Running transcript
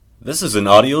This is an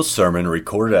audio sermon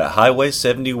recorded at Highway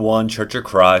 71 Church of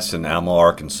Christ in Alma,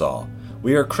 Arkansas.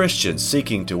 We are Christians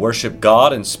seeking to worship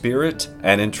God in spirit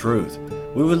and in truth.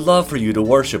 We would love for you to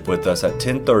worship with us at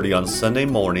 10:30 on Sunday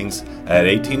mornings at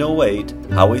 1808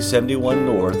 Highway 71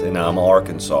 North in Alma,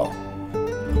 Arkansas.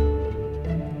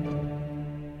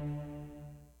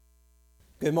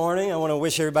 Good morning. I want to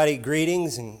wish everybody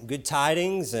greetings and good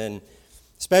tidings, and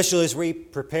especially as we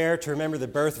prepare to remember the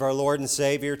birth of our Lord and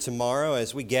Savior tomorrow,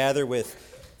 as we gather with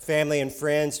family and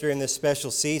friends during this special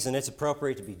season, it's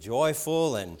appropriate to be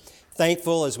joyful and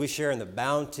thankful as we share in the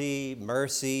bounty,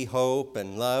 mercy, hope,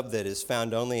 and love that is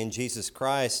found only in Jesus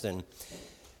Christ. And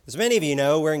as many of you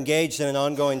know, we're engaged in an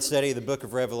ongoing study of the book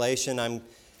of Revelation. I'm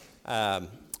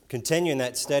continuing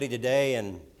that study today,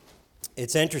 and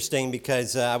it's interesting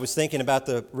because I was thinking about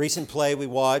the recent play we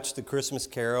watched, The Christmas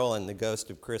Carol and the Ghost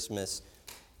of Christmas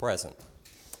Present.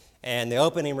 And the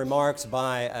opening remarks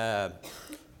by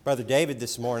Brother David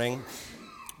this morning,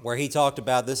 where he talked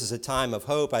about this is a time of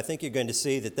hope, I think you're going to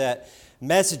see that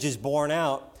message is borne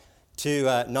out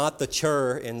to not the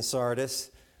church in Sardis,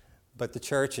 but the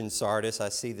church in Sardis. I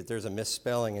see that there's a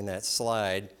misspelling in that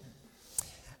slide.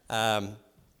 But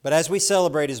as we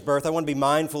celebrate his birth, I want to be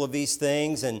mindful of these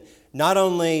things, and not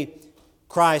only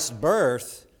Christ's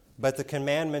birth, but the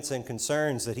commandments and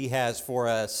concerns that he has for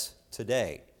us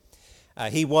today.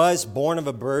 He was born of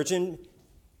a virgin.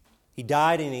 He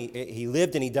died and he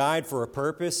lived and he died for a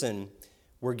purpose, and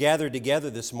we're gathered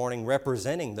together this morning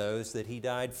representing those that he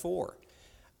died for.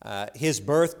 His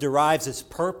birth derives its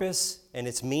purpose and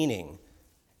its meaning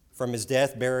from his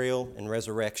death, burial, and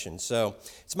resurrection. So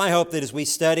it's my hope that as we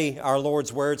study our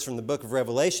Lord's words from the book of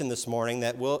Revelation this morning,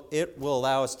 that it will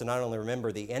allow us to not only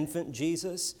remember the infant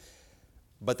Jesus,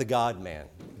 but the God-man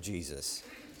Jesus,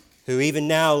 who even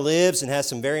now lives and has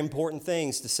some very important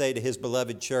things to say to his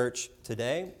beloved church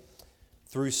today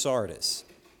through Sardis.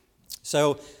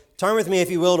 So turn with me, if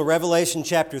you will, to Revelation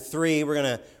chapter 3. We're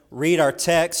going to read our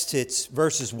text. It's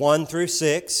verses 1 through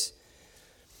 6.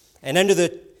 And under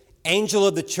the angel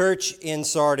of the church in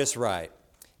Sardis write,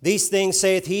 "These things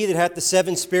saith he that hath the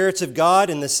seven spirits of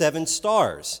God and the seven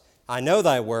stars. I know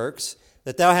thy works,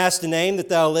 that thou hast a name, that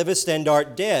thou livest and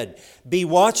art dead. Be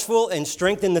watchful and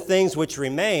strengthen the things which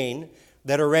remain,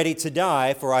 that are ready to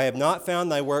die, for I have not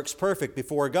found thy works perfect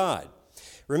before God.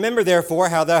 Remember therefore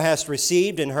how thou hast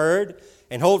received and heard,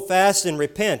 and hold fast and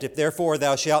repent. If therefore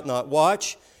thou shalt not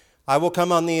watch, I will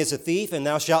come on thee as a thief, and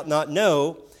thou shalt not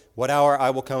know what hour I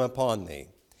will come upon thee.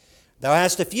 Thou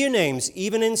hast a few names,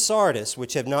 even in Sardis,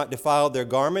 which have not defiled their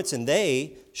garments, and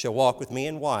they shall walk with me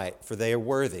in white, for they are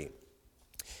worthy.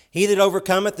 He that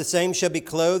overcometh, the same shall be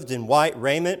clothed in white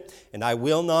raiment, and I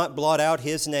will not blot out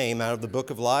his name out of the book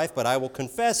of life, but I will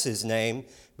confess his name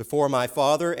before my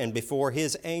Father and before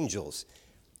his angels.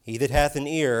 He that hath an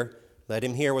ear, let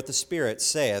him hear what the Spirit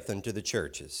saith unto the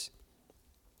churches."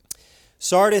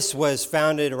 Sardis was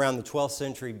founded around the 12th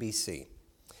century BC,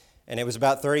 and it was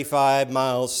about 35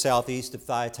 miles southeast of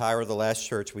Thyatira, the last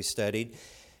church we studied.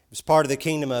 It was part of the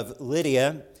kingdom of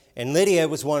Lydia, and Lydia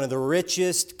was one of the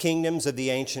richest kingdoms of the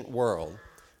ancient world,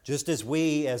 just as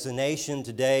we as a nation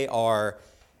today are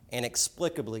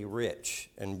inexplicably rich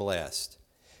and blessed.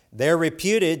 They're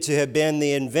reputed to have been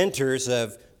the inventors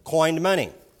of coined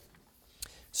money.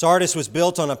 Sardis was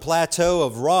built on a plateau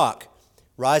of rock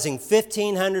rising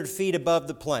 1,500 feet above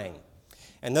the plain.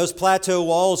 And those plateau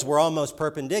walls were almost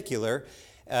perpendicular.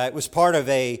 It was part of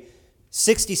a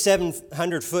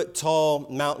 6,700-foot tall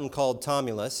mountain called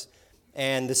Tumulus,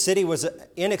 and the city was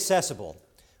inaccessible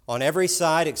on every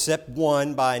side except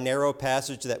one by a narrow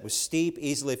passage that was steep,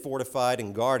 easily fortified,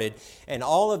 and guarded. And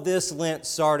all of this lent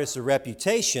Sardis a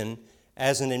reputation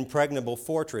as an impregnable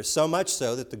fortress, so much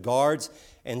so that the guards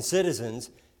and citizens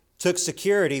took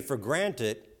security for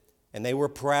granted, and they were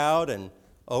proud and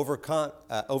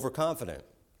overconfident.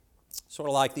 Sort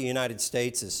of like the United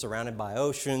States is surrounded by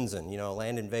oceans, and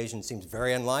land invasion seems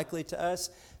very unlikely to us.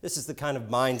 This is the kind of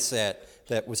mindset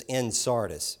that was in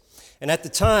Sardis. And at the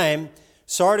time,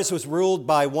 Sardis was ruled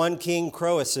by one king,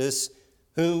 Croesus,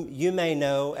 whom you may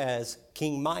know as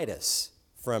King Midas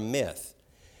from myth.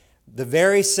 The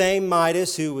very same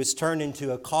Midas who was turned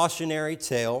into a cautionary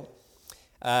tale.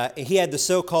 He had the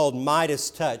so-called Midas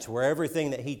touch, where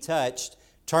everything that he touched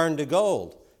turned to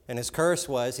gold. And his curse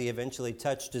was he eventually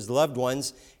touched his loved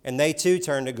ones, and they too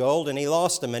turned to gold, and he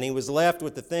lost them, and he was left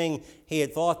with the thing he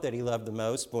had thought that he loved the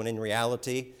most, when in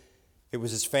reality it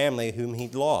was his family whom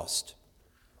he'd lost.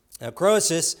 Now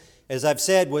Croesus, as I've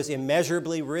said, was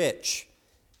immeasurably rich,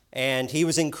 and he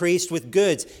was increased with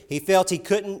goods. He felt he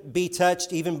couldn't be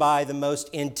touched even by the most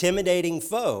intimidating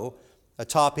foe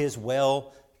atop his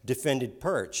well-defended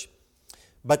perch.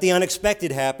 But the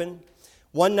unexpected happened.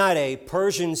 One night, a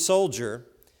Persian soldier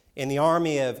in the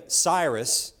army of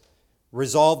Cyrus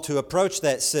resolved to approach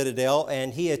that citadel,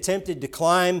 and he attempted to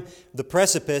climb the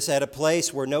precipice at a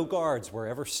place where no guards were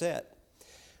ever set.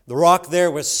 The rock there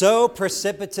was so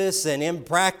precipitous and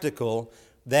impractical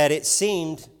that it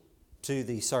seemed to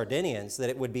the Sardinians that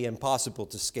it would be impossible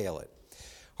to scale it.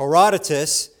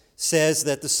 Herodotus says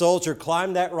that the soldier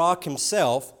climbed that rock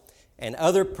himself, and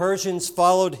other Persians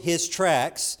followed his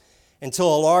tracks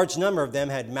until a large number of them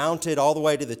had mounted all the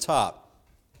way to the top.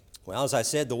 Well, as I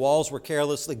said, the walls were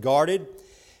carelessly guarded,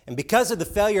 and because of the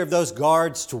failure of those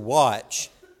guards to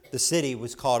watch, the city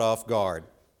was caught off guard.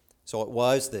 So it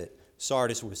was that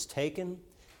Sardis was taken,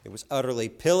 it was utterly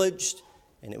pillaged,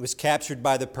 and it was captured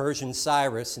by the Persian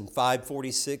Cyrus in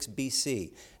 546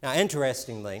 BC. Now,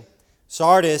 interestingly,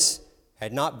 Sardis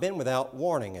had not been without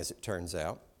warning, as it turns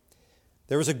out.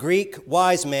 There was a Greek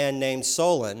wise man named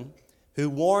Solon who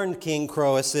warned King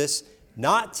Croesus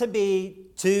not to be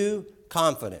too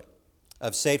confident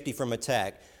of safety from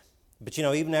attack. But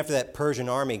even after that Persian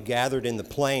army gathered in the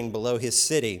plain below his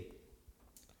city,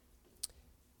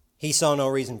 he saw no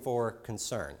reason for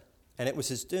concern, and it was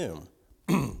his doom.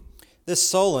 This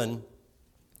Solon,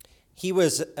 he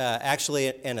was actually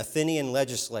an Athenian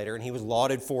legislator, and he was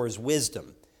lauded for his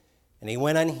wisdom, and he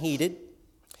went unheeded.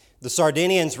 The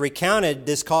Sardinians recounted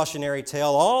this cautionary tale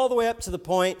all the way up to the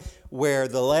point where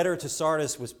the letter to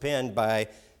Sardis was penned by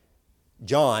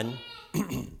John.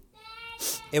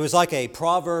 It was like a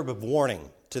proverb of warning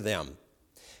to them.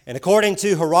 And according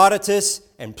to Herodotus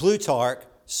and Plutarch,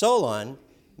 Solon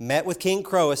met with King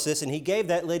Croesus, and he gave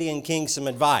that Lydian king some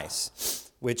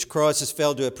advice, which Croesus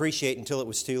failed to appreciate until it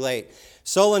was too late.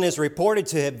 Solon is reported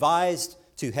to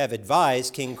have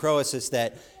advised King Croesus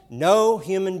that no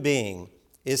human being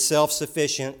is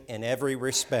self-sufficient in every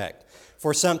respect,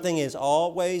 for something is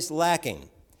always lacking.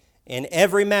 In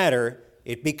every matter,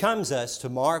 it becomes us to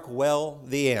mark well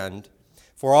the end,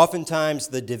 for oftentimes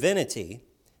the divinity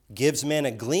gives men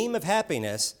a gleam of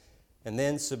happiness and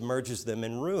then submerges them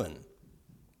in ruin.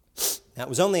 Now, it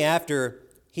was only after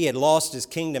he had lost his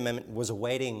kingdom and was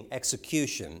awaiting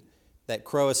execution that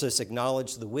Croesus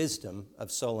acknowledged the wisdom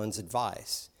of Solon's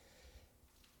advice.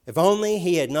 If only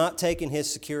he had not taken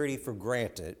his security for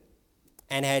granted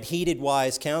and had heeded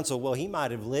wise counsel, well, he might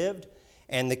have lived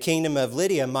and the kingdom of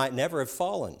Lydia might never have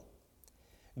fallen.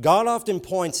 God often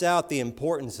points out the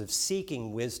importance of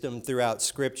seeking wisdom throughout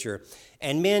Scripture,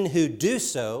 and men who do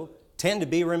so tend to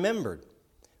be remembered,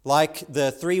 like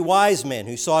the three wise men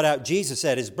who sought out Jesus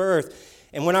at his birth.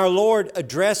 And when our Lord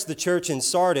addressed the church in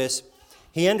Sardis,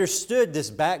 he understood this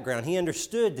background. He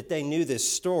understood that they knew this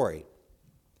story,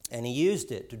 and he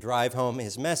used it to drive home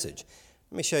his message.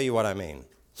 Let me show you what I mean.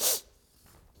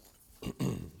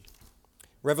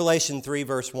 Revelation 3,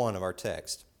 verse 1 of our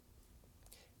text.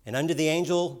 And unto the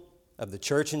angel of the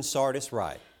church in Sardis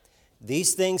write,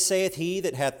 These things saith he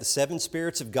that hath the 7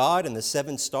 spirits of God and the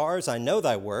 7 stars. I know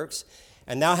thy works,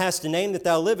 and thou hast a name that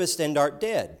thou livest and art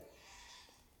dead.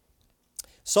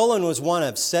 Solon was one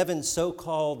of 7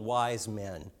 so-called wise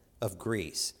men of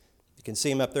Greece. You can see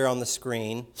him up there on the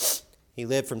screen. He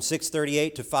lived from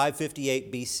 638 to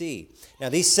 558 BC. Now,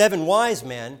 these 7 wise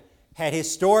men had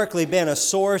historically been a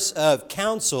source of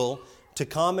counsel to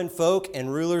common folk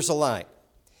and rulers alike.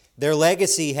 Their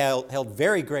legacy held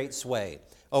very great sway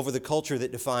over the culture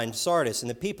that defined Sardis. And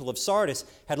the people of Sardis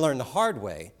had learned the hard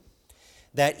way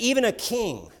that even a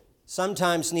king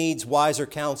sometimes needs wiser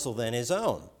counsel than his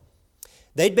own.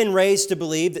 They'd been raised to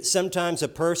believe that sometimes a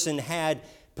person had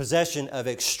possession of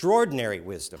extraordinary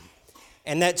wisdom,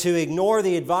 and that to ignore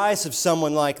the advice of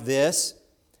someone like this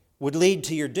would lead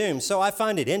to your doom. So I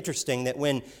find it interesting that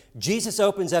when Jesus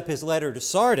opens up his letter to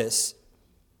Sardis,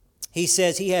 he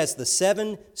says he has the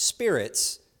 7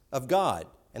 spirits of God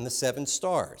and the 7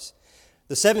 stars.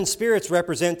 The 7 spirits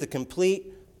represent the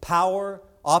complete power,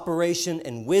 operation,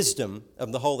 and wisdom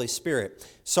of the Holy Spirit.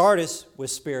 Sardis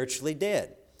was spiritually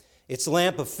dead. Its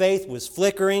lamp of faith was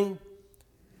flickering,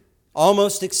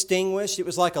 almost extinguished. It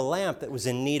was like a lamp that was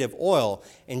in need of oil.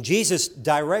 And Jesus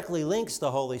directly links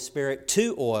the Holy Spirit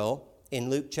to oil in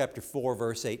Luke chapter 4,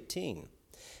 verse 18.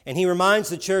 And he reminds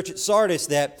the church at Sardis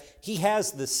that he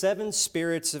has the 7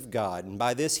 spirits of God. And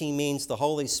by this he means the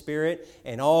Holy Spirit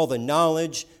and all the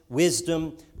knowledge,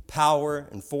 wisdom, power,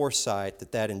 and foresight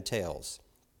that entails.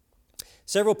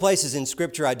 Several places in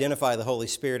Scripture identify the Holy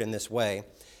Spirit in this way.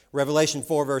 Revelation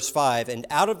 4, verse 5, And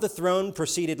out of the throne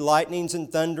proceeded lightnings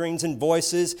and thunderings and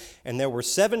voices, and there were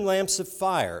 7 lamps of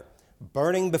fire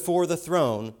burning before the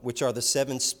throne, which are the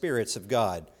 7 spirits of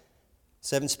God.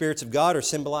 Seven spirits of God are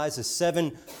symbolized as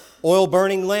seven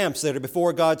oil-burning lamps that are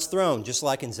before God's throne, just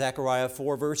like in Zechariah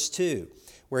 4, verse 2,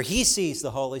 where he sees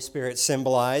the Holy Spirit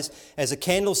symbolized as a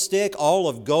candlestick all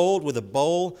of gold with a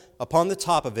bowl upon the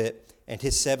top of it and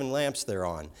his seven lamps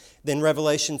thereon. Then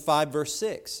Revelation 5, verse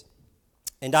 6.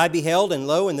 And I beheld, and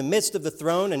lo, in the midst of the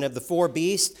throne and of the four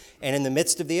beasts, and in the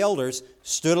midst of the elders,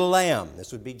 stood a lamb,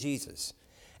 this would be Jesus,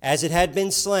 as it had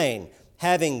been slain,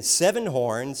 having 7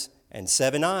 horns and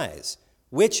 7 eyes,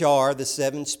 which are the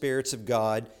 7 spirits of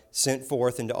God sent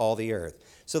forth into all the earth.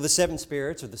 So the 7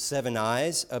 spirits are the 7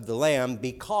 eyes of the Lamb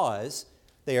because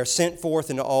they are sent forth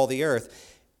into all the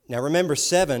earth. Now remember,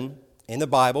 7 in the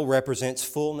Bible represents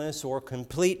fullness or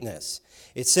completeness.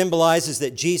 It symbolizes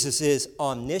that Jesus is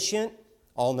omniscient,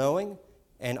 all-knowing,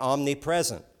 and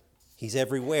omnipresent. He's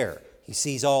everywhere. He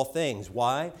sees all things.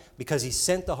 Why? Because he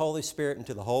sent the Holy Spirit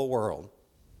into the whole world.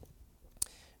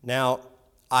 Now,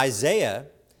 Isaiah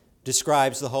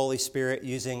describes the Holy Spirit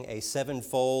using a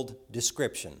 7-fold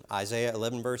description. Isaiah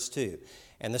 11, verse 2.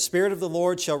 And the Spirit of the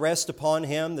Lord shall rest upon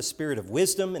him, the Spirit of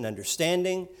wisdom and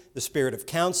understanding, the Spirit of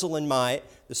counsel and might,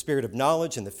 the Spirit of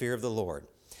knowledge and the fear of the Lord.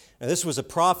 Now, this was a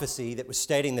prophecy that was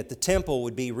stating that the temple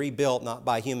would be rebuilt not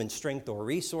by human strength or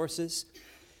resources,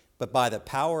 but by the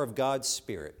power of God's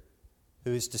Spirit,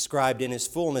 who is described in his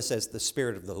fullness as the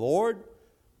Spirit of the Lord,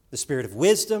 the Spirit of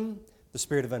wisdom, the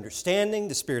Spirit of understanding,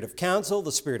 the Spirit of counsel,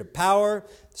 the Spirit of power,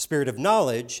 the Spirit of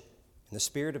knowledge, and the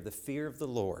Spirit of the fear of the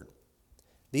Lord.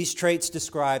 These traits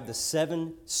describe the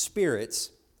 7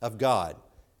 spirits of God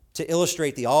to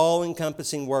illustrate the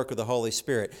all-encompassing work of the Holy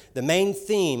Spirit. The main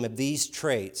theme of these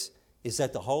traits is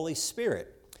that the Holy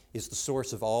Spirit is the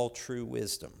source of all true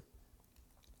wisdom.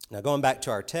 Now, going back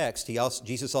to our text,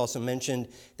 Jesus also mentioned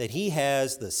that he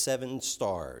has the 7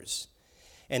 stars.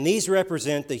 And these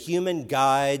represent the human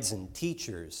guides and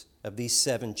teachers of these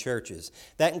 7 churches.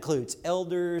 That includes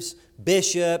elders,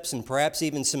 bishops, and perhaps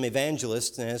even some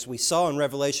evangelists. And as we saw in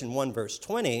Revelation 1, verse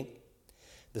 20,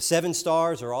 the 7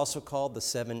 stars are also called the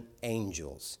 7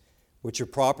 angels, which are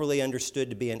properly understood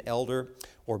to be an elder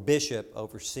or bishop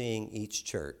overseeing each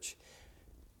church.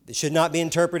 It should not be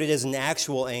interpreted as an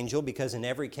actual angel because in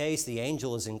every case the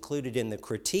angel is included in the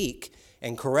critique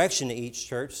and correction to each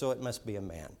church, so it must be a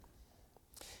man.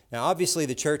 Now, obviously,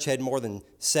 the church had more than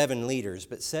 7 leaders,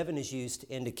 but 7 is used to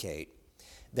indicate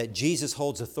that Jesus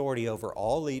holds authority over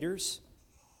all leaders,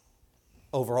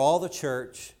 over all the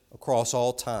church, across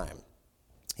all time.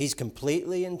 He's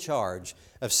completely in charge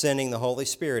of sending the Holy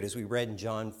Spirit, as we read in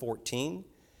John 14.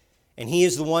 And he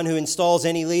is the one who installs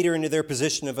any leader into their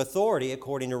position of authority,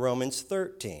 according to Romans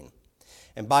 13.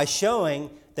 And by showing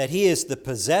that he is the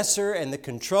possessor and the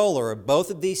controller of both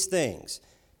of these things,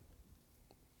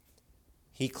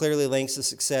 he clearly links the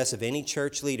success of any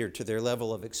church leader to their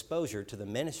level of exposure to the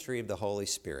ministry of the Holy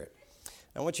Spirit.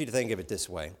 I want you to think of it this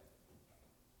way.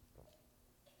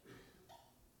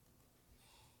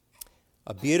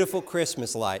 A beautiful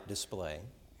Christmas light display,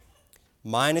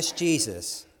 minus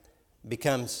Jesus,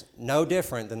 becomes no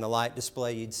different than the light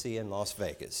display you'd see in Las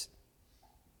Vegas.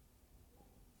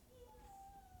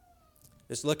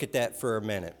 Just look at that for a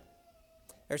minute.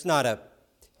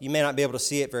 You may not be able to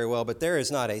see it very well, but there is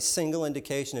not a single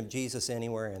indication of Jesus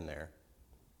anywhere in there.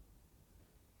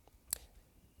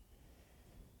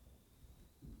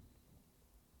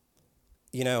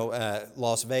 You know,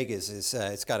 Las Vegas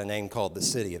it's got a name called the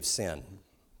City of Sin.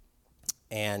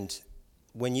 And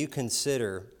when you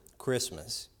consider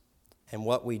Christmas and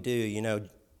what we do, you know,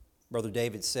 Brother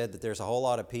David said that there's a whole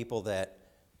lot of people that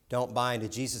don't buy into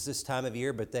Jesus this time of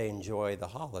year, but they enjoy the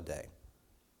holiday.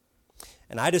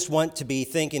 And I just want to be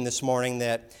thinking this morning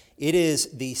that it is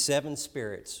the 7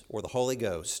 spirits, or the Holy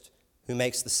Ghost, who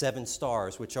makes the 7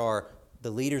 stars, which are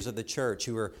the leaders of the church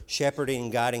who are shepherding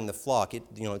and guiding the flock,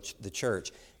 the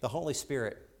church. The Holy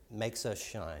Spirit makes us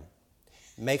shine,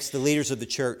 makes the leaders of the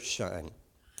church shine.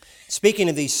 Speaking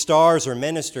of these stars or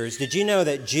ministers, did you know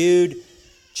that Jude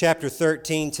chapter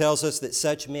 13 tells us that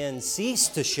such men cease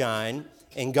to shine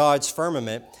in God's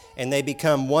firmament and they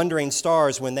become wandering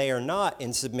stars when they are not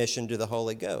in submission to the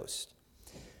Holy Ghost?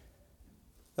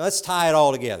 Now, let's tie it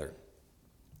all together.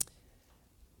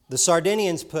 The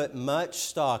Sardinians put much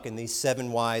stock in these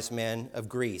 7 wise men of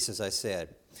Greece, as I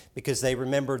said, because they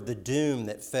remembered the doom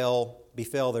that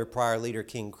befell their prior leader,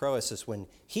 King Croesus, when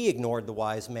he ignored the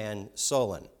wise man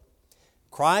Solon.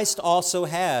 Christ also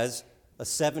has a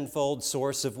 7-fold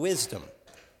source of wisdom,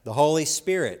 the Holy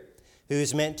Spirit, who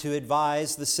is meant to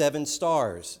advise the 7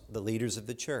 stars, the leaders of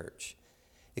the church.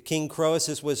 The King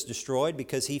Croesus was destroyed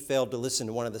because he failed to listen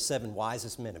to one of the 7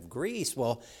 wisest men of Greece.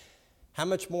 Well, how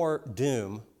much more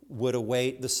doom would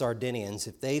await the Sardinians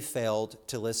if they failed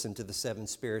to listen to the seven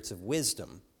spirits of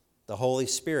wisdom, the Holy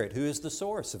Spirit, who is the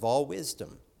source of all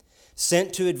wisdom,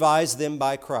 sent to advise them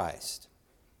by Christ.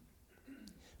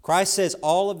 Christ says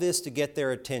all of this to get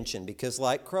their attention because,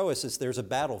 like Croesus, there's a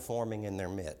battle forming in their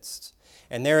midst.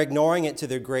 And they're ignoring it to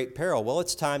their great peril. Well,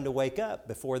 it's time to wake up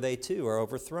before they too are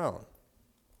overthrown.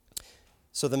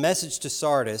 So the message to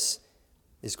Sardis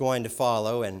is going to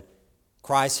follow, and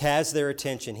Christ has their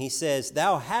attention. He says,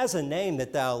 "Thou hast a name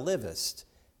that thou livest,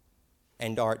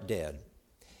 and art dead."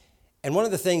 And one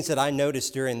of the things that I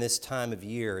noticed during this time of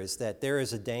year is that there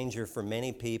is a danger for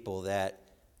many people that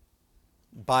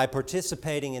by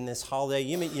participating in this holiday,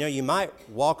 you might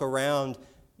walk around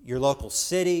your local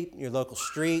city, your local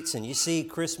streets, and you see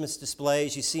Christmas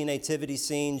displays, you see nativity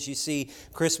scenes, you see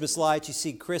Christmas lights, you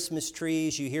see Christmas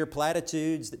trees, you hear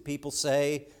platitudes that people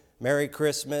say, Merry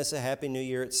Christmas, a Happy New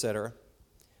Year, etc.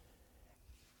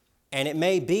 And it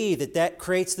may be that that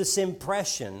creates this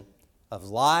impression of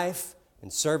life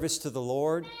and service to the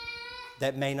Lord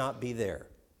that may not be there.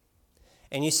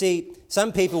 And you see,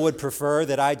 some people would prefer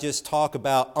that I just talk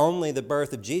about only the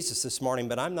birth of Jesus this morning,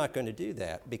 but I'm not going to do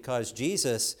that because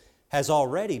Jesus has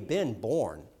already been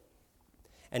born.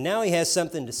 And now he has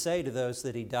something to say to those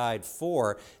that he died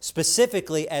for,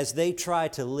 specifically as they try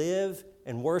to live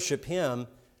and worship him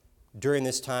during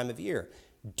this time of year.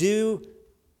 Do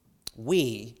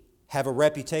we have a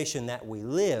reputation that we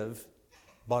live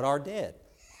but are dead?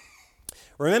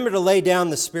 Remember to lay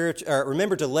the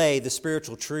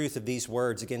spiritual truth of these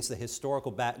words against the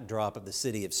historical backdrop of the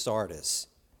city of Sardis.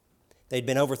 They'd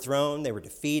been overthrown, they were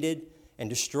defeated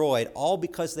and destroyed, all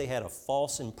because they had a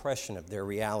false impression of their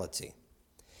reality.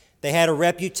 They had a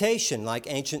reputation like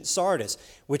ancient Sardis,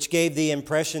 which gave the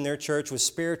impression their church was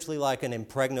spiritually like an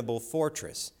impregnable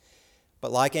fortress.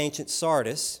 But like ancient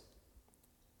Sardis,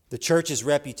 the church's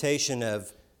reputation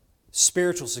of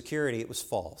spiritual security, it was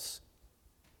false.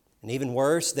 And even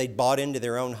worse, they'd bought into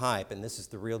their own hype, and this is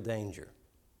the real danger.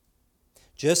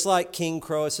 Just like King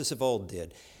Croesus of old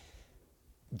did,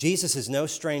 Jesus is no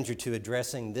stranger to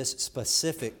addressing this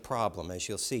specific problem, as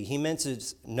you'll see. He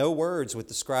mentions no words with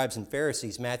the scribes and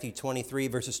Pharisees, Matthew 23,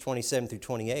 verses 27 through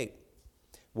 28.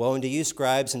 Woe unto you,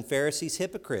 scribes and Pharisees,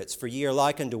 hypocrites, for ye are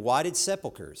like unto whited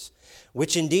sepulchres,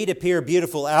 which indeed appear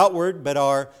beautiful outward, but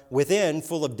are within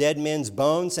full of dead men's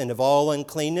bones and of all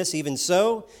uncleanness. Even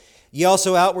so, ye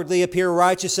also outwardly appear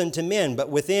righteous unto men, but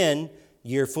within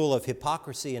ye are full of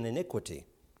hypocrisy and iniquity.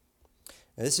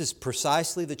 Now, this is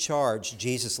precisely the charge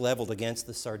Jesus leveled against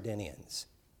the Sardinians.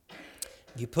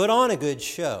 You put on a good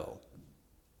show,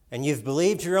 and you've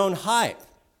believed your own hype,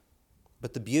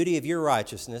 but the beauty of your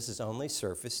righteousness is only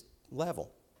surface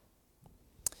level.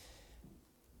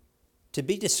 To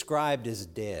be described as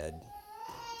dead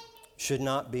should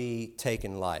not be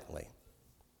taken lightly.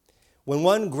 When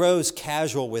one grows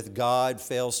casual with God,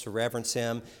 fails to reverence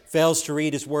him, fails to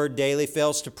read his word daily,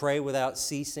 fails to pray without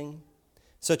ceasing,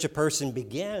 such a person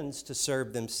begins to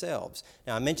serve themselves.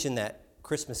 Now, I mentioned that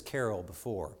Christmas carol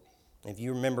before. If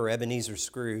you remember Ebenezer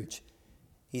Scrooge,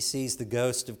 he sees the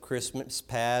ghost of Christmas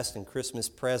past and Christmas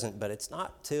present, but it's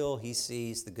not till he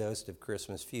sees the ghost of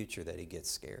Christmas future that he gets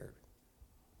scared.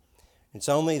 It's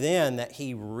only then that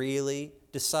he really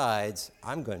decides,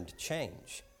 I'm going to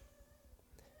change.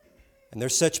 And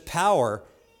there's such power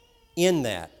in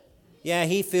that. Yeah,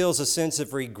 he feels a sense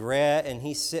of regret and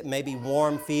maybe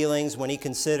warm feelings when he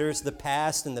considers the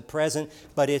past and the present,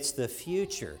 but it's the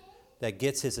future that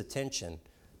gets his attention.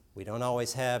 We don't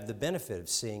always have the benefit of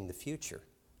seeing the future.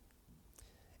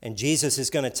 And Jesus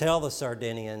is going to tell the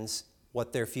Sardinians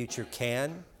what their future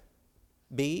can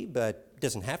be, but it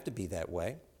doesn't have to be that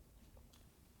way.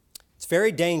 It's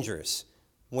very dangerous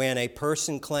when a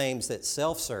person claims that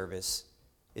self-service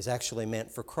is actually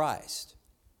meant for Christ.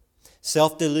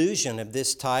 Self-delusion of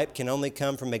this type can only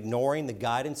come from ignoring the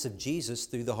guidance of Jesus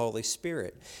through the Holy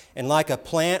Spirit. And like a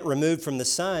plant removed from the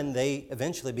sun, they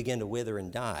eventually begin to wither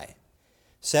and die.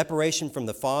 Separation from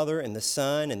the Father and the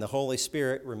Son and the Holy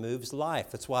Spirit removes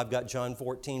life. That's why I've got John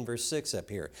 14, verse 6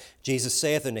 up here. Jesus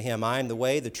saith unto him, I am the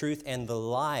way, the truth, and the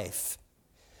life.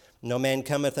 No man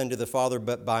cometh unto the Father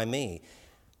but by me.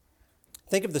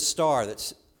 Think of the star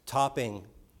that's topping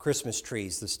Christmas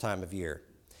trees this time of year.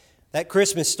 That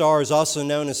Christmas star is also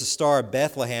known as the Star of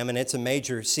Bethlehem, and it's a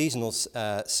major seasonal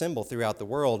symbol throughout the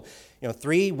world.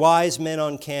 3 wise men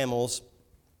on camels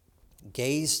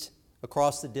gazed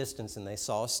across the distance, and they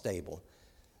saw a stable.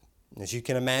 And as you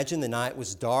can imagine, the night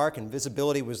was dark and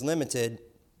visibility was limited,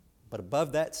 but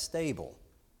above that stable,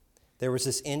 there was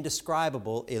this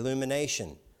indescribable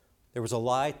illumination. There was a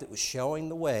light that was showing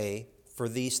the way for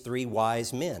these 3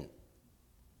 wise men.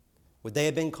 Would they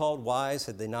have been called wise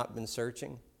had they not been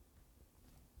searching?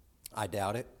 I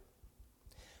doubt it.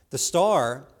 The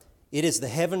star, it is the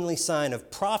heavenly sign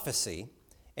of prophecy,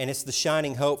 and it's the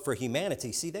shining hope for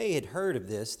humanity. See, they had heard of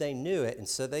this, they knew it, and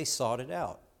so they sought it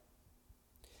out.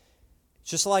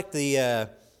 Just like the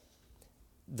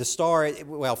star,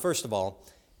 well, first of all,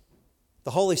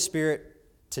 the Holy Spirit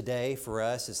today for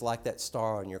us is like that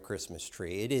star on your Christmas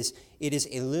tree. It is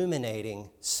illuminating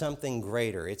something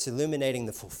greater. It's illuminating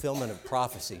the fulfillment of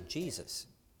prophecy, Jesus.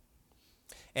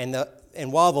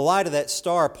 And while the light of that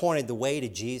star pointed the way to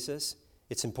Jesus,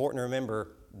 it's important to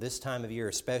remember this time of year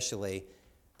especially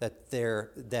that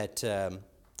the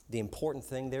important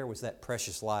thing there was that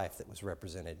precious life that was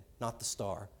represented, not the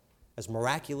star. As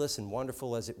miraculous and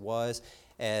wonderful as it was,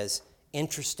 as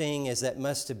interesting as that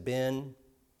must have been,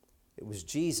 it was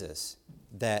Jesus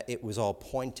that it was all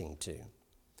pointing to.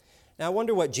 Now, I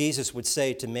wonder what Jesus would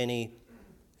say to many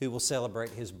who will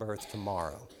celebrate his birth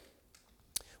tomorrow.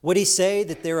 Would he say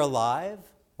that they're alive,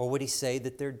 or would he say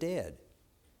that they're dead?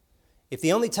 If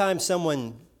the only time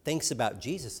someone thinks about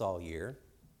Jesus all year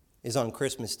is on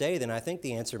Christmas Day, then I think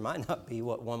the answer might not be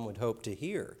what one would hope to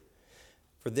hear.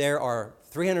 For there are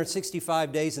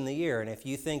 365 days in the year, and if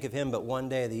you think of him but one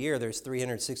day of the year, there's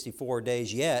 364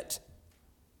 days yet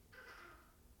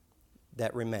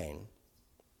that remain.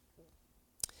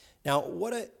 Now,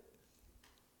 what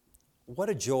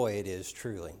a joy it is,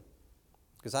 truly,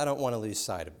 because I don't want to lose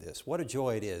sight of this. What a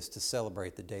joy it is to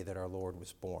celebrate the day that our Lord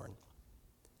was born.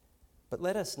 But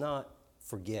let us not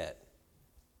forget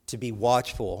to be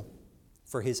watchful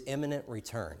for his imminent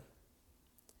return.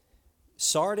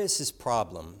 Sardis'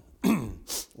 problem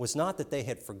was not that they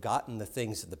had forgotten the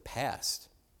things of the past.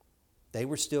 They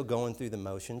were still going through the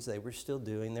motions. They were still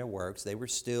doing their works. They were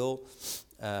still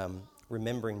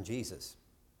remembering Jesus.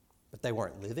 But they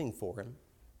weren't living for him.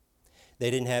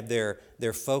 They didn't have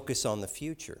their focus on the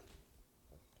future.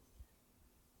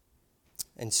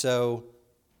 And so,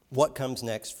 what comes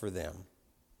next for them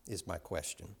is my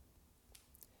question.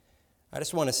 I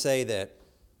just want to say that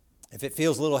if it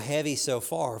feels a little heavy so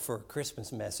far for a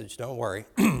Christmas message, don't worry.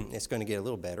 It's going to get a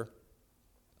little better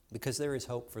because there is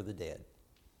hope for the dead.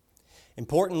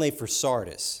 Importantly for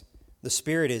Sardis, the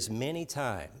Spirit is many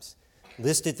times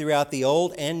listed throughout the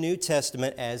Old and New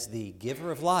Testament as the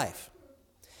giver of life.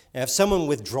 Now, if someone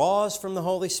withdraws from the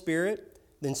Holy Spirit,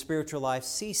 then spiritual life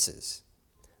ceases.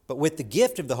 But with the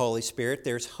gift of the Holy Spirit,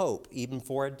 there's hope, even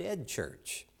for a dead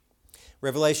church.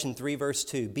 Revelation 3, verse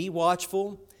 2, "Be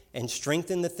watchful and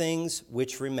strengthen the things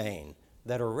which remain,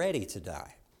 that are ready to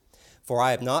die. For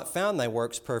I have not found thy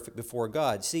works perfect before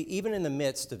God." See, even in the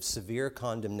midst of severe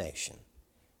condemnation,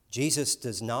 Jesus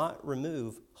does not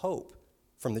remove hope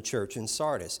from the church in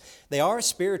Sardis. They are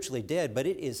spiritually dead, but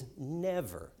it is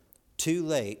never too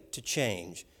late to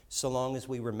change so long as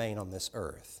we remain on this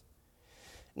earth.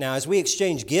 Now, as we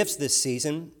exchange gifts this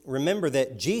season, remember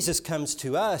that Jesus comes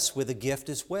to us with a gift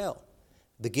as well,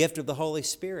 the gift of the Holy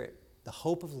Spirit, the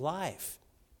hope of life.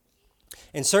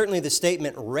 And certainly the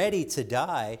statement "ready to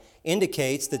die"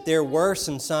 indicates that there were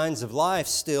some signs of life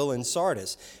still in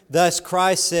Sardis. Thus,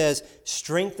 Christ says,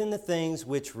 "Strengthen the things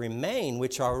which remain,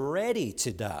 which are ready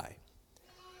to die."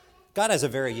 God has a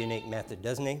very unique method,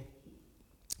 doesn't he?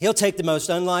 He'll take the most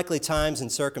unlikely times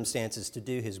and circumstances to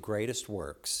do his greatest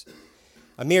works.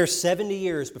 A mere 70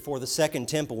 years before the Second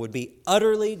Temple would be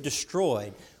utterly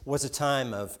destroyed was a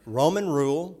time of Roman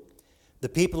rule. The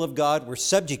people of God were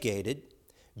subjugated.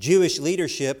 Jewish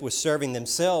leadership was serving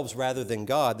themselves rather than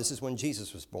God. This is when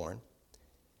Jesus was born.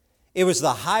 It was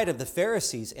the height of the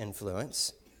Pharisees'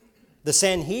 influence. The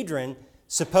Sanhedrin,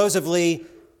 supposedly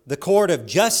the court of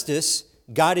justice,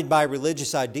 guided by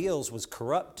religious ideals, was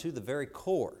corrupt to the very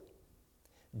core.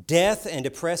 Death and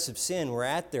oppressive sin were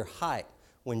at their height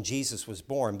when Jesus was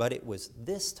born, but it was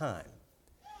this time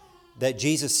that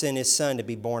Jesus sent his son to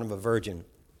be born of a virgin.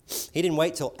 He didn't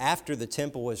wait till after the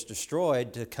temple was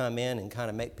destroyed to come in and kind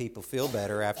of make people feel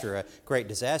better after a great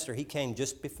disaster. He came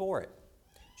just before it,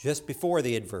 just before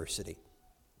the adversity.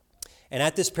 And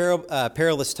at this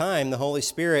perilous time, the Holy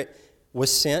Spirit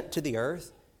was sent to the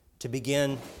earth to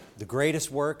begin the greatest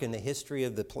work in the history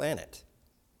of the planet.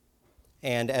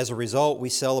 And as a result, we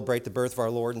celebrate the birth of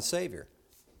our Lord and Savior.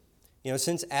 You know,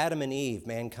 since Adam and Eve,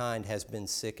 mankind has been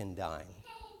sick and dying.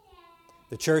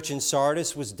 The church in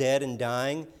Sardis was dead and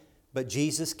dying, but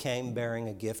Jesus came bearing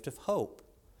a gift of hope.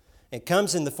 It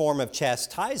comes in the form of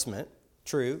chastisement,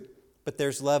 true, but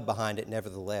there's love behind it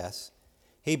nevertheless.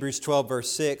 Hebrews 12,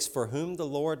 verse 6, "For whom the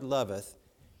Lord loveth,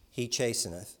 he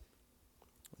chasteneth."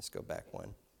 Let's go back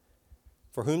one.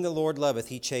 "For whom the Lord loveth,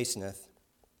 he chasteneth,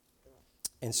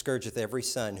 and scourgeth every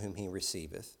son whom he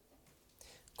receiveth."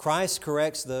 Christ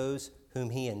corrects those whom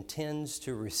he intends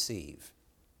to receive.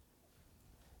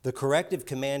 The corrective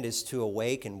command is to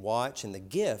awake and watch, and the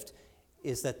gift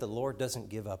is that the Lord doesn't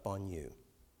give up on you.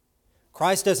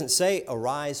 Christ doesn't say,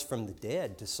 arise from the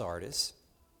dead to Sardis,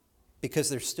 because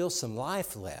there's still some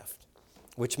life left,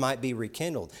 which might be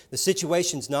rekindled. The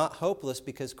situation's not hopeless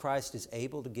because Christ is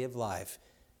able to give life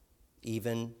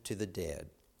even to the dead.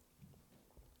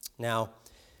 Now,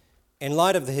 in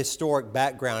light of the historic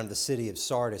background of the city of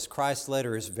Sardis, Christ's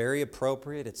letter is very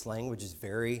appropriate. Its language is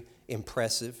very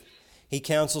impressive. He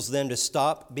counsels them to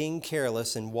stop being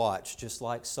careless and watch, just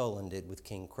like Solon did with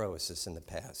King Croesus in the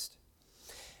past.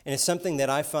 And it's something that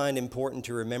I find important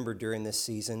to remember during this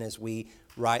season as we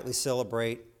rightly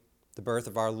celebrate the birth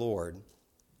of our Lord.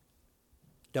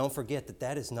 Don't forget that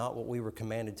that is not what we were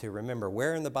commanded to remember.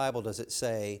 Where in the Bible does it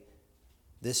say,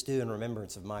 this do in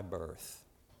remembrance of my birth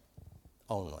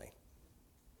only?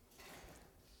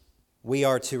 We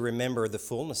are to remember the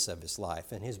fullness of his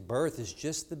life, and his birth is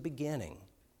just the beginning.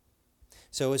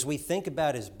 So as we think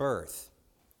about his birth,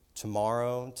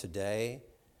 tomorrow, today,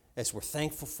 as we're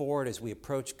thankful for it, as we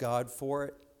approach God for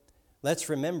it, let's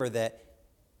remember that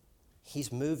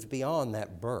he's moved beyond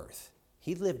that birth.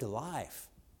 He lived a life.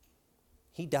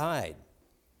 He died.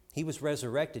 He was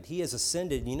resurrected. He has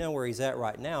ascended. You know where he's at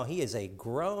right now. He is a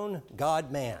grown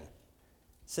God-man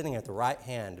sitting at the right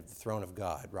hand of the throne of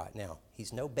God right now.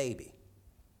 He's no baby.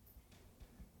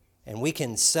 And we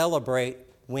can celebrate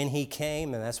when he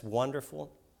came, and that's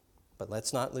wonderful, but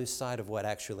let's not lose sight of what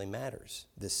actually matters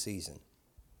this season.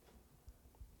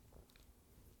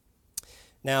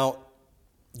 Now,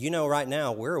 you know right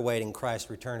now we're awaiting Christ's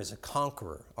return as a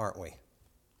conqueror, aren't we?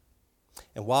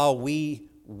 And while we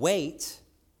wait,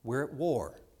 we're at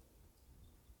war.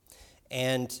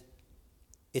 And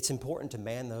it's important to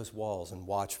man those walls and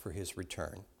watch for his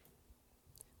return.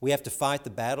 We have to fight the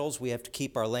battles. We have to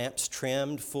keep our lamps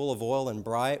trimmed, full of oil and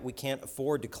bright. We can't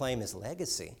afford to claim his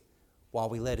legacy while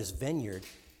we let his vineyard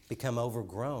become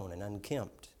overgrown and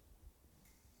unkempt.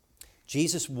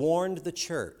 Jesus warned the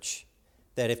church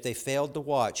that if they failed to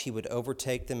watch, he would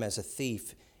overtake them as a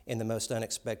thief in the most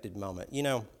unexpected moment. You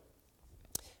know,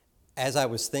 as I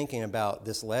was thinking about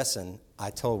this lesson,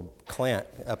 I told Clint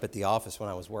up at the office when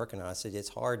I was working on it, I said, it's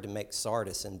hard to make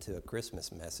Sardis into a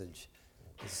Christmas message.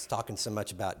 He's talking so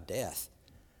much about death.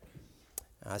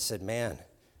 And I said, man,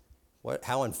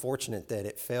 how unfortunate that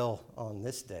it fell on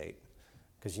this date.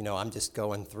 Because, you know, I'm just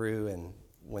going through, and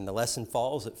when the lesson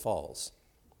falls, it falls.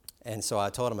 And so I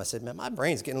told him, I said, man, my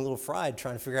brain's getting a little fried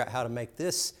trying to figure out how to make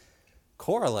this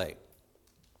correlate.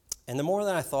 And the more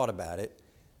that I thought about it,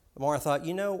 the more I thought,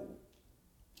 you know,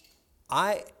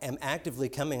 I am actively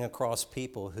coming across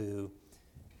people who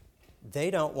they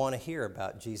don't want to hear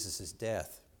about Jesus'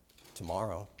 death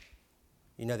tomorrow.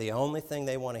 You know, the only thing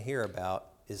they want to hear about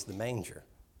is the manger.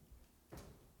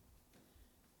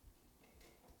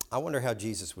 I wonder how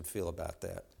Jesus would feel about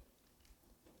that.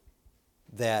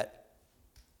 That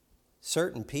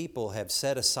certain people have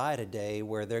set aside a day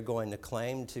where they're going to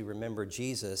claim to remember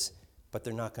Jesus, but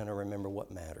they're not going to remember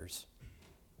what matters.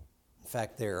 In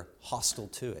fact, they're hostile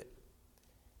to it.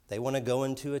 They want to go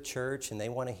into a church and they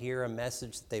want to hear a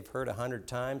message that they've heard 100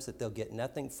 times that they'll get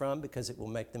nothing from because it will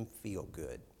make them feel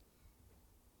good.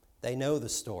 They know the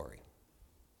story.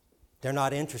 They're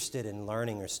not interested in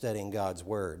learning or studying God's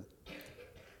Word.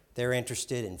 They're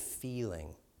interested in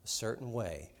feeling a certain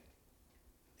way.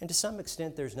 And to some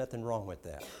extent, there's nothing wrong with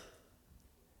that.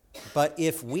 But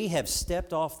if we have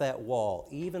stepped off that wall,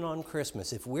 even on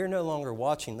Christmas, if we're no longer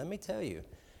watching, let me tell you,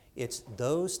 it's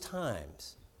those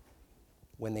times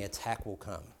when the attack will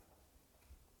come.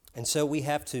 And so we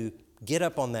have to get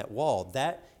up on that wall.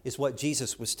 That is what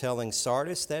Jesus was telling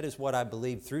Sardis. That is what I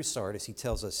believe through Sardis he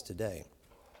tells us today.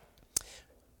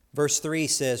 Verse 3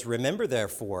 says, remember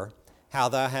therefore how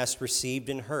thou hast received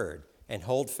and heard, and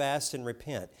hold fast and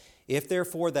repent. If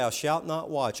therefore thou shalt not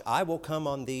watch, I will come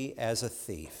on thee as a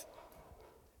thief,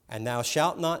 and thou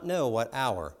shalt not know what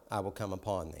hour I will come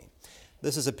upon thee.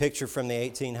 This is a picture from the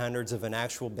 1800s of an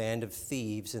actual band of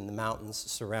thieves in the mountains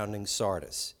surrounding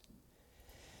Sardis.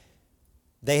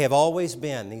 They have always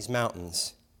been, these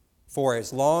mountains, for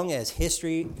as long as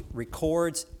history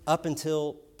records up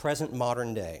until present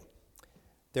modern day.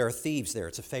 There are thieves there.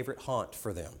 It's a favorite haunt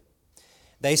for them.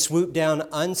 They swoop down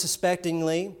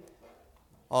unsuspectingly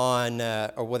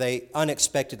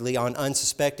unexpectedly on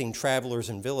unsuspecting travelers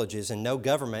and villages, and no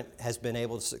government has been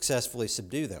able to successfully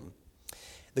subdue them.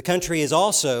 The country is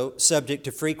also subject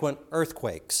to frequent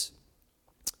earthquakes.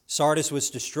 Sardis was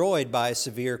destroyed by a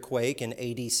severe quake in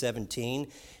AD 17.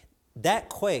 That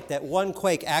quake, that one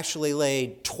quake, actually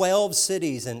laid 12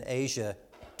 cities in Asia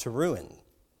to ruin.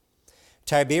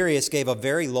 Tiberius gave a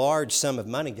very large sum of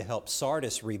money to help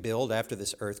Sardis rebuild after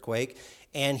this earthquake,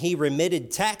 and he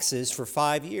remitted taxes for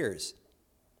 5 years.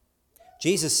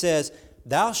 Jesus says,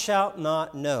 "Thou shalt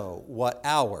not know what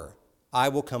hour I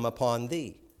will come upon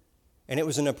thee." And it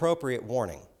was an appropriate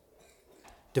warning.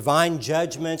 Divine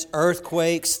judgments,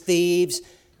 earthquakes, thieves,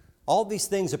 all these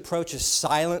things approach us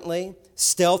silently,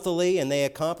 stealthily, and they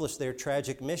accomplish their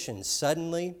tragic mission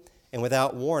suddenly and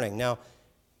without warning. Now,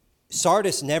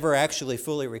 Sardis never actually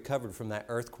fully recovered from that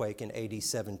earthquake in AD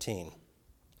 17.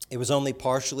 It was only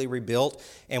partially rebuilt,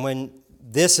 and when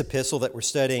this epistle that we're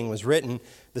studying was written,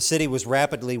 the city was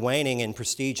rapidly waning in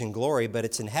prestige and glory, but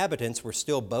its inhabitants were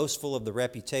still boastful of the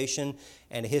reputation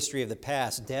and history of the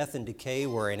past. Death and decay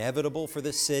were inevitable for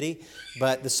this city,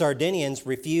 but the Sardinians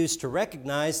refused to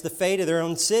recognize the fate of their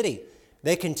own city.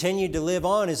 They continued to live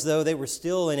on as though they were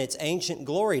still in its ancient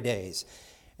glory days.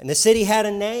 And the city had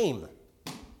a name,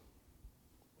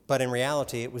 but in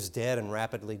reality it was dead and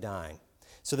rapidly dying.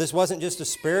 So this wasn't just a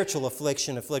spiritual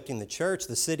affliction afflicting the church.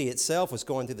 The city itself was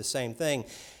going through the same thing.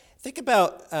 Think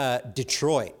about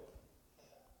Detroit.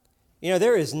 You know,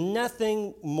 there is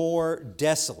nothing more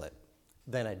desolate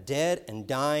than a dead and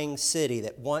dying city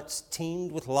that once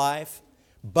teemed with life,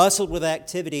 bustled with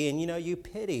activity, and you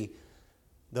pity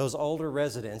those older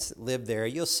residents that live there.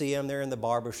 You'll see them, they're in the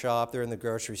barber shop, they're in the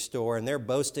grocery store, and they're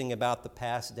boasting about the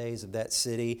past days of that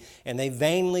city, and they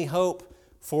vainly hope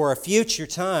for a future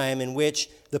time in which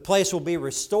the place will be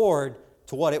restored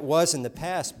to what it was in the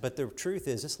past. But the truth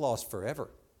is, it's lost forever.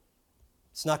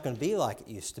 It's not going to be like it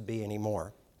used to be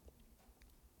anymore.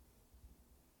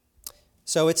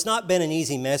 So it's not been an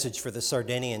easy message for the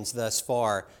Sardinians thus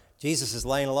far. Jesus is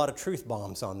laying a lot of truth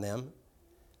bombs on them.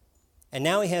 And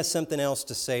now he has something else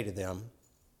to say to them.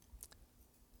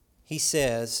 He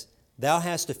says, "Thou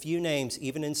hast a few names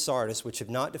even in Sardis which have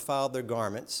not defiled their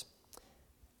garments,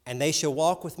 and they shall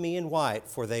walk with me in white,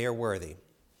 for they are worthy."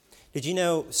 Did you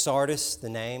know Sardis, the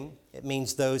name, it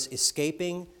means those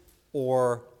escaping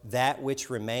or that which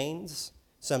remains?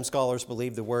 Some scholars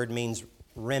believe the word means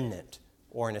remnant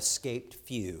or an escaped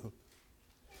few.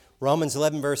 Romans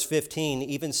 11 verse 15,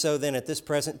 "Even so then at this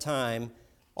present time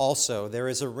also there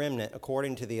is a remnant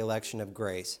according to the election of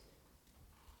grace."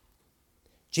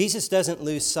 Jesus doesn't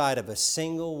lose sight of a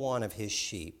single one of his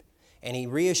sheep. And he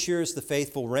reassures the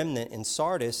faithful remnant in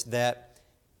Sardis that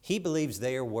he believes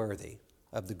they are worthy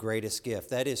of the greatest gift.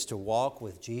 That is to walk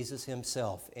with Jesus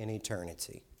himself in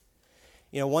eternity.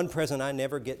 One present I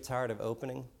never get tired of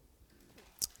opening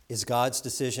is God's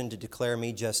decision to declare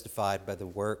me justified by the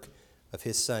work of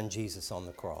his Son Jesus on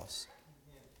the cross.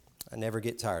 I never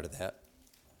get tired of that.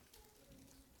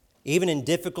 Even in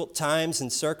difficult times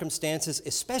and circumstances,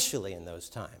 especially in those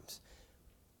times,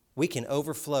 we can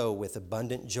overflow with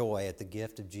abundant joy at the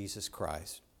gift of Jesus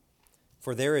Christ.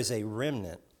 For there is a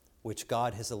remnant which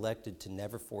God has elected to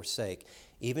never forsake,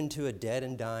 even to a dead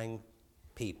and dying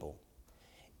people,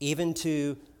 even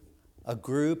to a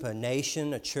group, a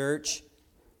nation, a church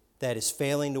that is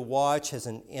failing to watch, has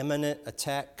an imminent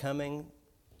attack coming.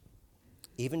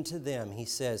 Even to them, he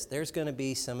says, there's going to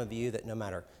be some of you that no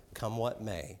matter come what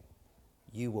may,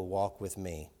 you will walk with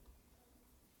me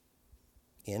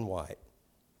in white.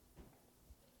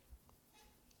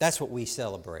 That's what we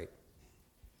celebrate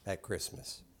at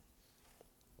Christmas.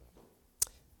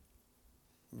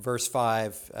 Verse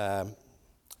 5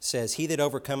 says, "He that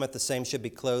overcometh, the same should be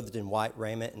clothed in white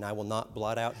raiment, and I will not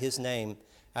blot out his name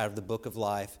out of the book of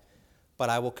life, but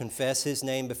I will confess his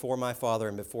name before my Father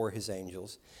and before his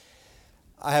angels."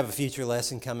 I have a future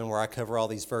lesson coming where I cover all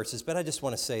these verses, but I just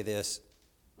want to say this.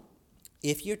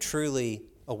 If you're truly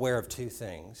aware of two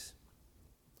things,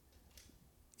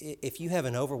 if you have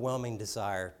an overwhelming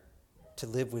desire to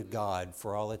live with God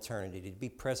for all eternity, to be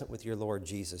present with your Lord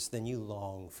Jesus, then you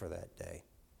long for that day.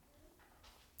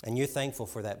 And you're thankful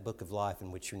for that book of life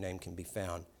in which your name can be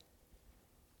found.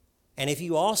 And if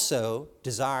you also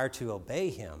desire to obey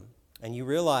him, and you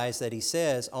realize that he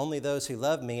says, only those who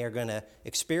love me are going to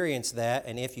experience that,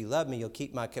 and if you love me, you'll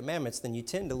keep my commandments, then you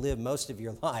tend to live most of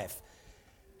your life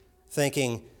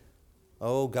thinking,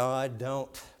 oh God,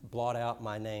 don't blot out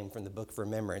my name from the book of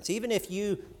remembrance. Even if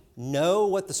you know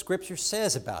what the Scripture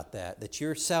says about that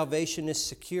your salvation is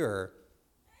secure,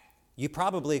 you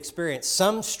probably experience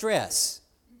some stress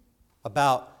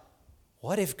about,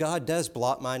 what if God does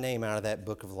blot my name out of that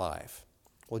book of life?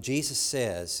 Well, Jesus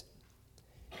says,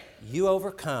 you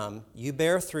overcome, you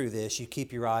bear through this, you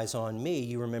keep your eyes on me,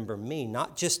 you remember me,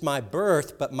 not just my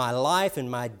birth, but my life and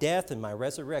my death and my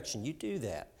resurrection. You do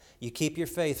that. You keep your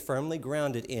faith firmly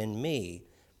grounded in me.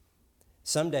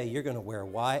 Someday you're going to wear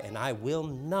white, and I will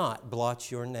not blot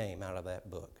your name out of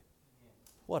that book.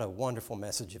 What a wonderful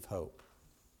message of hope.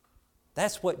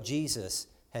 That's what Jesus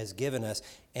has given us.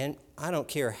 And I don't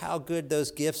care how good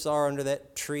those gifts are under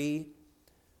that tree.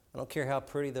 I don't care how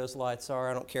pretty those lights are.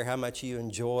 I don't care how much you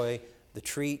enjoy the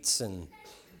treats and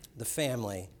the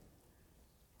family.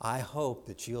 I hope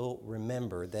that you'll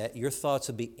remember that your thoughts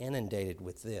will be inundated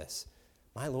with this.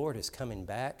 My Lord is coming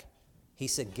back. He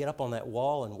said, get up on that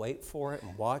wall and wait for it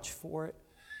and watch for it.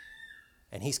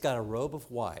 And He's got a robe of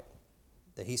white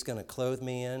that He's going to clothe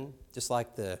me in, just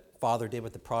like the Father did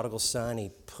with the prodigal son.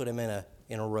 He put him in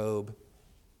a robe.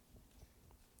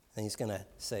 And He's going to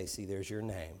say, see, there's your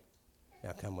name.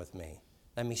 Now come with me.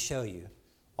 Let me show you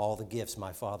all the gifts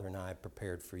my Father and I have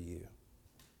prepared for you.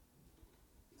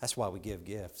 That's why we give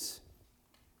gifts.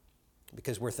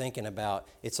 Because we're thinking about,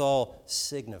 it's all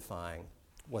signifying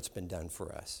what's been done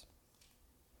for us.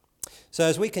 So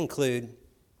as we conclude,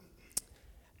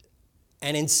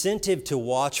 an incentive to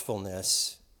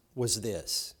watchfulness was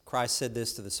this. Christ said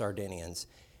this to the Sardinians,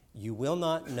 you will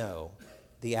not know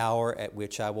the hour at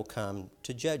which I will come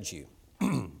to judge you.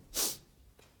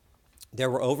 There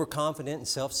were overconfident and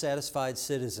self-satisfied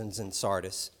citizens in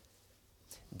Sardis.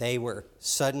 They were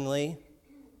suddenly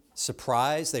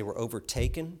surprised. They were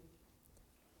overtaken.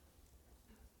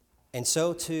 And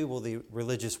so too will the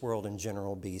religious world in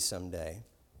general be someday.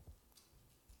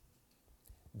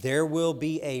 There will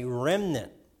be a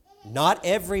remnant. Not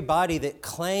everybody that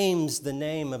claims the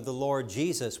name of the Lord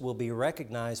Jesus will be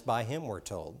recognized by Him, we're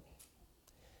told.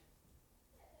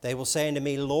 They will say unto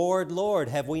me, Lord, Lord,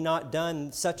 have we not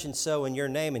done such and so in your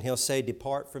name? And He'll say,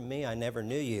 depart from me, I never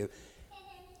knew you.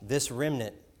 This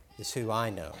remnant is who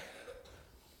I know.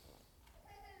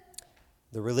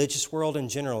 The religious world in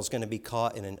general is going to be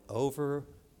caught in an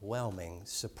overwhelming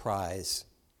surprise,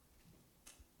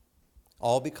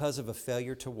 all because of a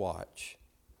failure to watch.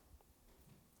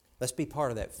 Let's be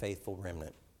part of that faithful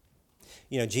remnant.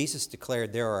 You know, Jesus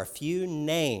declared there are a few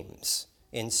names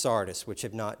in Sardis which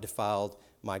have not defiled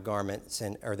my garments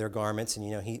or their garments, and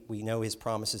you know we know His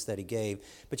promises that He gave.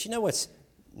 But you know what's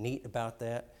neat about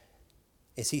that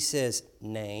is He says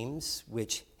names,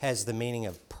 which has the meaning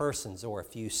of persons or a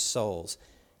few souls.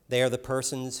 They are the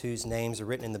persons whose names are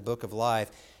written in the book of life.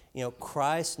 You know,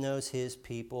 Christ knows His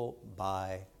people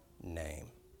by name.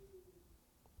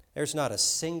 There's not a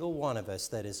single one of us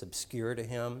that is obscure to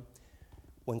Him.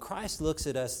 When Christ looks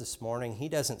at us this morning, He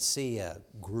doesn't see a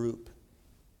group.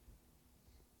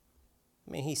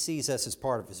 I mean, He sees us as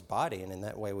part of His body, and in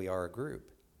that way we are a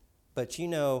group. But you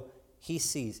know, He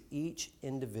sees each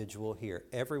individual here,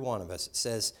 every one of us. It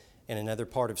says in another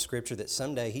part of Scripture that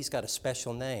someday He's got a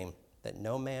special name that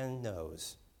no man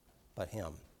knows but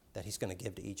Him, that He's going to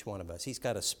give to each one of us. He's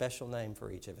got a special name for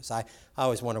each of us. I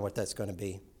always wonder what that's going to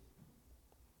be.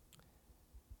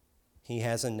 He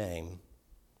has a name.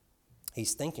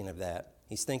 He's thinking of that.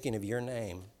 He's thinking of your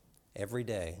name every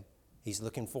day. He's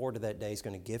looking forward to that day. He's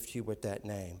going to gift you with that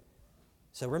name.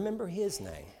 So remember His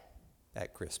name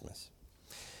at Christmas.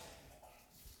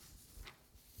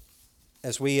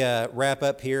 As we wrap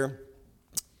up here,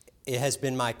 it has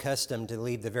been my custom to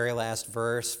leave the very last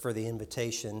verse for the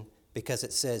invitation because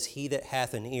it says, he that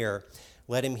hath an ear,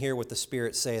 let him hear what the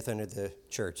Spirit saith unto the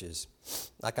churches.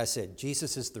 Like I said,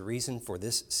 Jesus is the reason for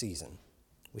this season.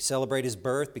 We celebrate His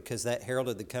birth because that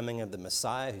heralded the coming of the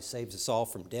Messiah who saves us all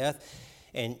from death.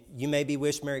 And you may be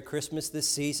wished Merry Christmas this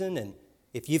season. And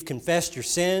if you've confessed your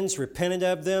sins, repented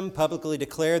of them, publicly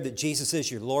declared that Jesus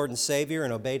is your Lord and Savior,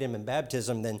 and obeyed Him in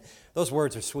baptism, then those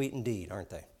words are sweet indeed, aren't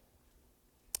they?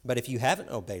 But if you haven't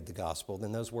obeyed the gospel,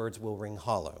 then those words will ring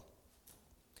hollow.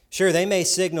 Sure, they may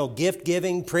signal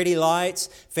gift-giving, pretty lights,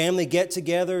 family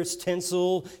get-togethers,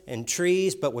 tinsel, and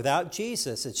trees, but without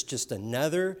Jesus, it's just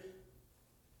another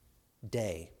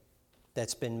day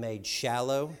that's been made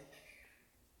shallow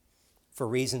for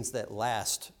reasons that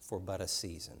last for but a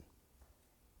season.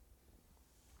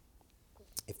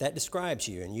 If that describes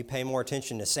you and you pay more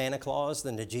attention to Santa Claus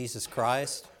than to Jesus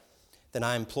Christ, then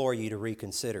I implore you to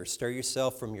reconsider. Stir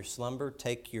yourself from your slumber,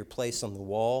 take your place on the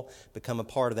wall, become a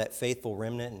part of that faithful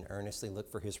remnant, and earnestly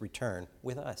look for His return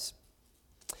with us.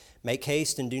 Make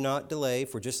haste and do not delay,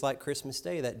 for just like Christmas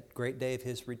Day, that great day of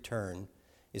His return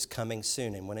is coming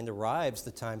soon. And when it arrives,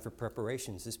 the time for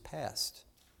preparations is past.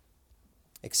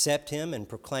 Accept Him and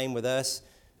proclaim with us,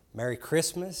 Merry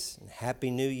Christmas and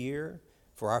Happy New Year,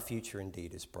 for our future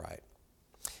indeed is bright.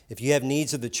 If you have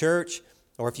needs of the church,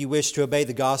 or if you wish to obey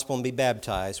the gospel and be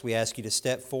baptized, we ask you to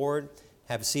step forward,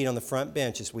 have a seat on the front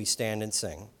bench as we stand and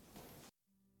sing.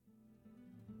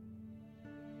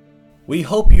 We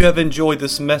hope you have enjoyed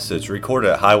this message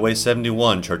recorded at Highway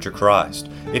 71 Church of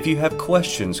Christ. If you have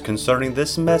questions concerning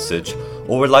this message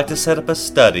or would like to set up a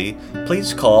study,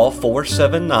 please call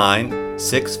 479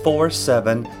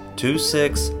 647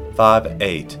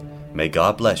 2658. May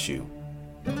God bless you.